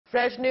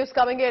Fresh news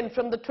coming in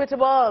from the Twitter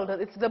world.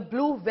 It's the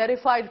Blue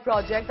Verified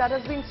project that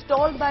has been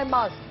stalled by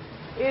Musk.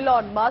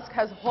 Elon Musk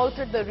has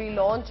halted the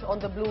relaunch on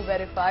the Blue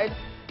Verified.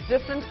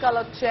 Different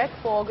color check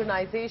for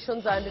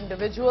organizations and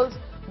individuals.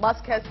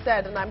 Musk has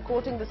said, and I'm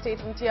quoting the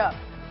statement here,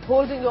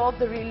 holding off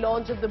the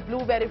relaunch of the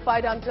Blue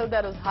Verified until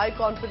there is high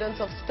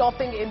confidence of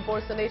stopping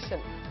impersonation.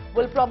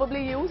 We'll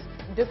probably use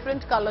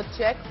different color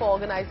check for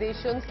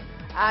organizations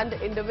and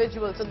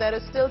individuals. So there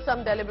is still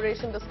some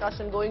deliberation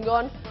discussion going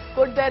on.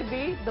 Could there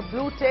be the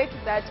blue tick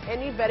that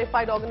any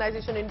verified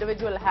organization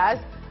individual has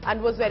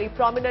and was very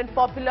prominent,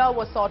 popular,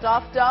 was sought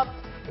after?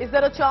 Is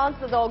there a chance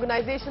that the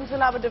organizations will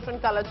have a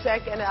different color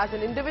check, and as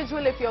an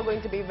individual, if you're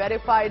going to be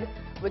verified,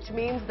 which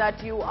means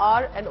that you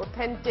are an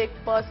authentic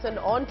person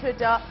on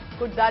Twitter,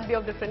 could that be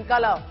of different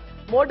color?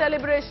 More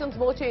deliberations,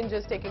 more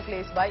changes taking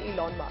place by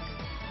Elon Musk.